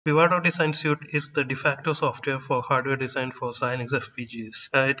Vivado Design Suite is the de facto software for hardware design for Xilinx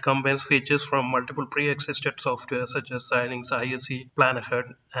FPGAs. It combines features from multiple pre-existed software such as Xilinx ISE, Plan Ahead,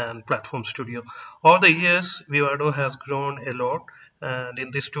 and Platform Studio. Over the years, Vivado has grown a lot, and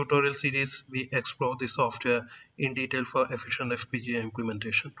in this tutorial series, we explore the software in detail for efficient FPGA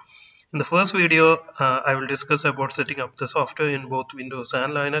implementation. In the first video, I will discuss about setting up the software in both Windows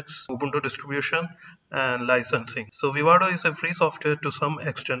and Linux, Ubuntu distribution, and licensing. So Vivado is a free software to some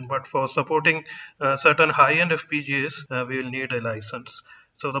extent, but for supporting certain high-end FPGAs, we will need a license.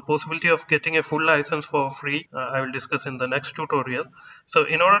 So the possibility of getting a full license for free, I will discuss in the next tutorial. So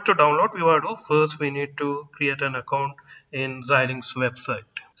in order to download Vivado, first we need to create an account in Xilinx website.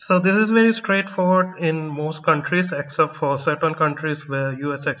 So this is very straightforward in most countries except for certain countries where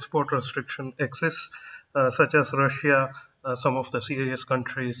US export restriction exists, such as Russia, some of the CIS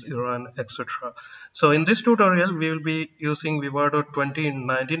countries, Iran, etc. So in this tutorial, we will be using Vivado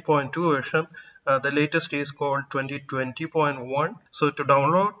 2019.2 version. The latest is called 2020.1. So to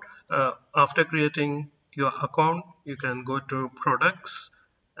download, after creating your account, you can go to Products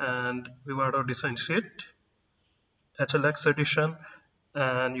and Vivado Design Suite, HLX edition,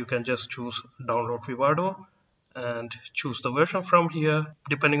 and you can just choose download Vivado and choose the version from here.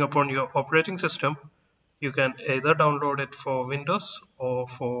 Depending upon your operating system, you can either download it for Windows or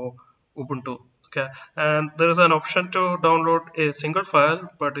for Ubuntu. Okay, and there is an option to download a single file,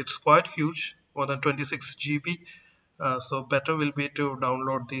 but it's quite huge, more than 26 GB. So better will be to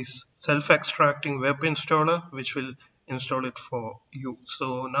download this self-extracting web installer, which will install it for you.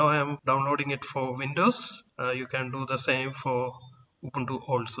 So now I am downloading it for Windows. You can do the same for Ubuntu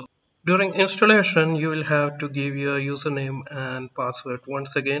also. During installation, you will have to give your username and password.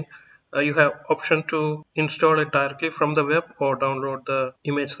 Once again, you have option to install it directly from the web or download the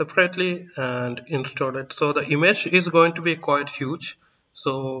image separately and install it. So the image is going to be quite huge.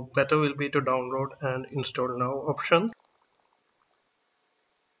 So better will be to download and install now option.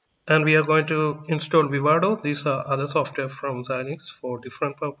 And we are going to install Vivado. These are other software from Xilinx for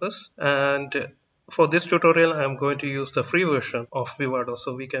different purpose. And for this tutorial, I'm going to use the free version of Vivado.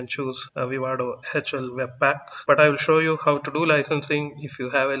 So we can choose a Vivado HL Webpack. But I will show you how to do licensing if you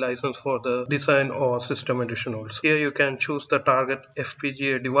have a license for the design or system edition also. Here you can choose the target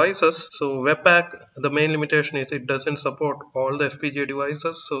FPGA devices. So Webpack, the main limitation is it doesn't support all the FPGA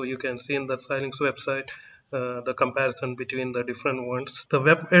devices. So you can see in the Xilinx website the comparison between the different ones. The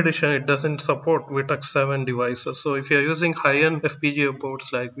web edition, it doesn't support Vitex 7 devices. So if you're using high-end FPGA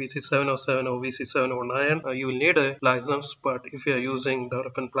boards like VC707 or VC709, you will need a license. But if you're using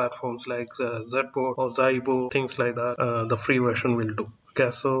development platforms like Zboard or Zybo, things like that, the free version will do.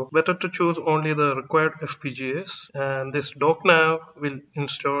 Okay, so better to choose only the required FPGAs, and this doc now will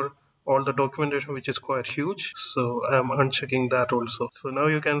install all the documentation, which is quite huge. So I'm unchecking that also. So now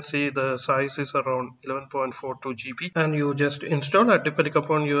you can see the size is around 11.42 GB, and you just install it. Depending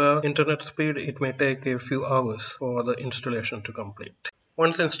upon your internet speed, it may take a few hours for the installation to complete.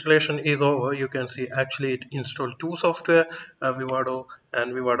 Once installation is over, you can see actually it installed two software, Vivado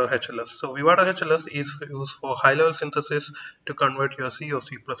and Vivado HLS. So Vivado HLS is used for high-level synthesis to convert your C or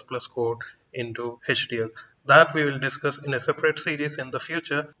C++ code into HDL. That we will discuss in a separate series in the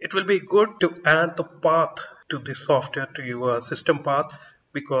future. It will be good to add the path to this software to your system path,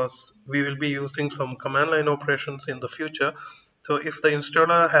 because we will be using some command line operations in the future. So if the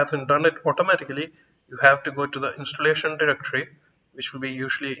installer hasn't done it automatically, you have to go to the installation directory, which will be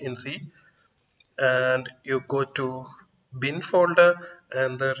usually in C, and you go to bin folder,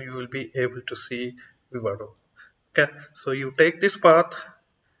 and there you will be able to see Vivado. Okay, so you take this path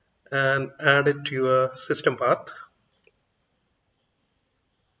and add it to your system path.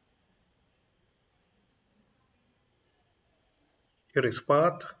 Here is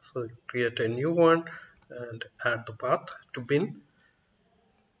path, so create a new one and add the path to bin,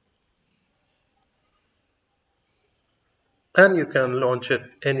 and you can launch it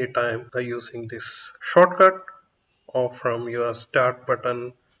anytime by using this shortcut or from your start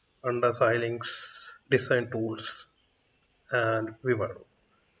button under Xilinx design tools and Vivado,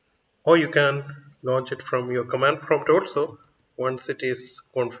 or you can launch it from your command prompt also. Once it is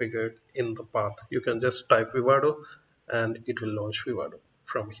configured in the path, you can just type Vivado and it will launch Vivado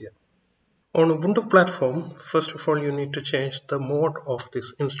from here. On Ubuntu platform, first of all you need to change the mode of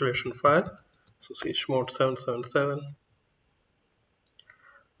this installation file. So chmod 777.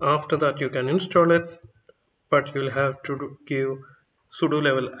 After that you can install it, but you'll have to give sudo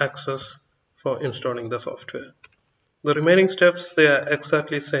level access for installing the software. The remaining steps, they are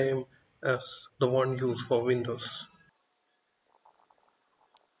exactly same as the one used for Windows.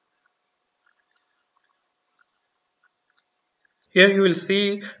 Here you will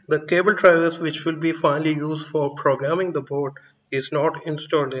see the cable drivers which will be finally used for programming the board is not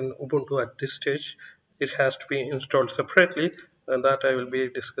installed in Ubuntu at this stage. It has to be installed separately, and that I will be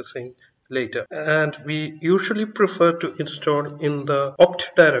discussing later. And we usually prefer to install in the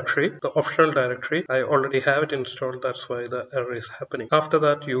opt directory, the optional directory. I already have it installed, that's why the error is happening. After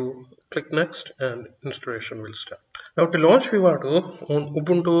that you click next and installation will start. Now to launch Vivado on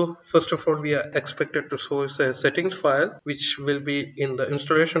Ubuntu, first of all we are expected to source a settings file which will be in the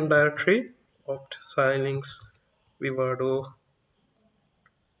installation directory opt Xilinx Vivado,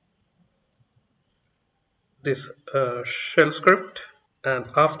 this shell script, and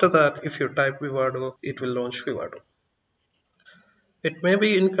after that if you type Vivado it will launch Vivado. It may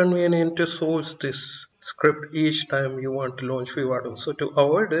be inconvenient to source this script each time you want to launch Vivado. So to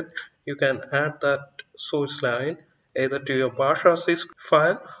avoid it, you can add that source line either to your bash.rc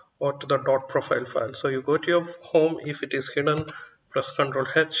file or to the .profile file. So you go to your home, if it is hidden, press Ctrl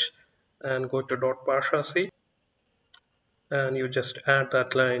H and go to .bash.rc and you just add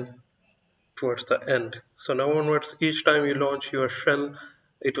that line towards the end. So now onwards, each time you launch your shell,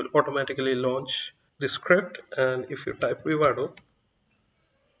 it will automatically launch the script, and if you type Vivado,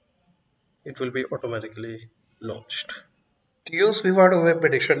 it will be automatically launched. To use Vivado Web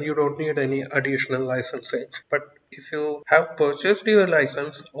Edition, you don't need any additional licensing. But if you have purchased your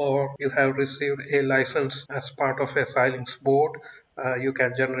license or you have received a license as part of a Xilinx board, you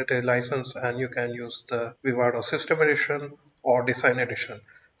can generate a license and you can use the Vivado System Edition or Design Edition.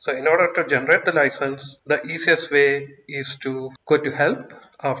 So in order to generate the license, the easiest way is to go to Help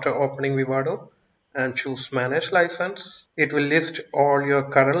after opening Vivado and choose Manage License. It will list all your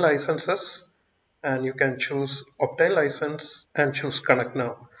current licenses and you can choose obtain license and choose connect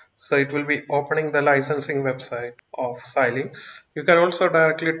now. So it will be opening the licensing website of Xilinx. You can also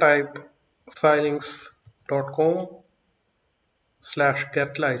directly type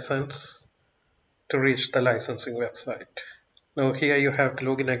xilinx.com/get license to reach the licensing website. Now here you have to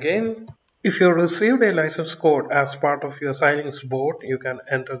log in again. If you received a license code as part of your Xilinx board, you can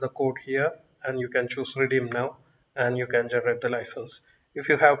enter the code here and you can choose redeem now and you can generate the license. If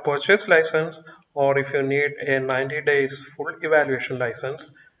you have purchase license or if you need a 90 days full evaluation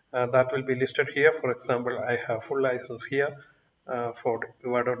license, that will be listed here. For example, I have full license here for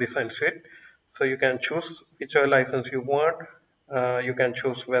Vivado Design Suite. So you can choose whichever license you want. You can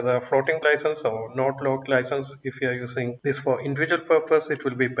choose whether floating license or not locked license. If you are using this for individual purpose, it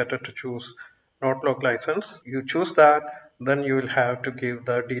will be better to choose not locked license. You choose that, then you will have to give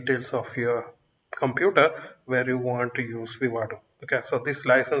the details of your computer where you want to use Vivado. Okay, so this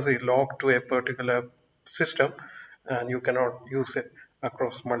license is locked to a particular system and you cannot use it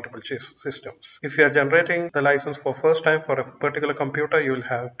across multiple systems. If you are generating the license for first time for a particular computer, you will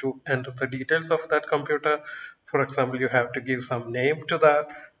have to enter the details of that computer. For example, you have to give some name to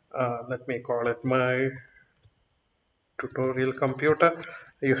that. Let me call it my tutorial computer.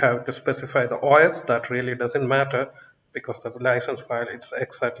 You have to specify the OS. That really doesn't matter because the license file is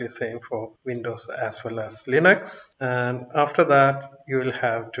exactly same for Windows as well as Linux. And after that you will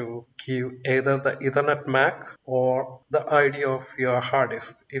have to give either the Ethernet MAC or the ID of your hard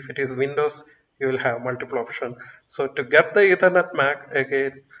disk. If it is Windows, you will have multiple options. So to get the Ethernet MAC,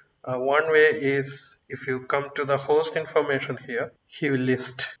 again, one way is if you come to the host information here, he will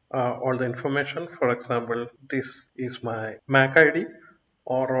list all the information. For example, this is my MAC ID,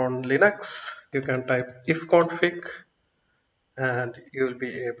 or on Linux, you can type ifconfig and you will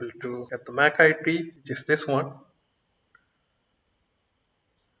be able to get the MAC ID, which is this one,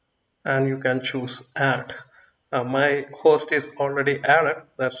 and you can choose add. My host is already added,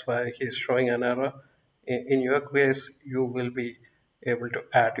 that's why he's showing an error. In your case, you will be able to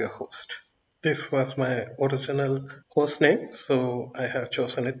add your host. This was my original host name, so I have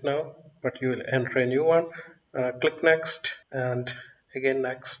chosen it now, but you will enter a new one. Click next and again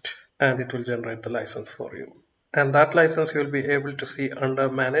next, and it will generate the license for you. And that license you will be able to see under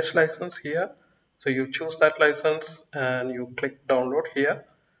manage license here. So you choose that license and you click download here.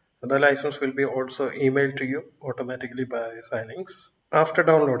 The license will be also emailed to you automatically by Xilinx. After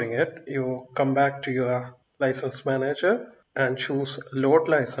downloading it, you come back to your license manager and choose load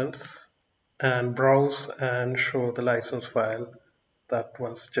license and browse and show the license file that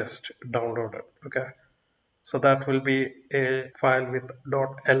was just downloaded. Okay, so that will be a file with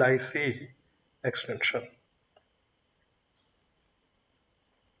 .lic extension,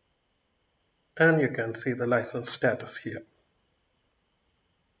 and you can see the license status here.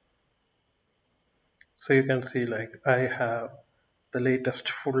 So you can see like I have the latest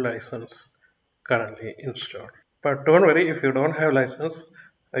full license currently installed. But don't worry, if you don't have license,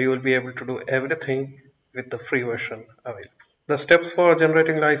 you will be able to do everything with the free version available. The steps for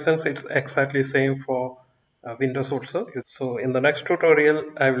generating license, it's exactly same for Windows also. So in the next tutorial,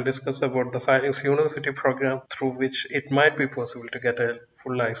 I will discuss about the Xilinx University program through which it might be possible to get a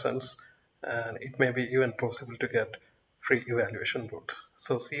full license, and it may be even possible to get free evaluation boards.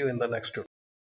 So see you in the next tutorial.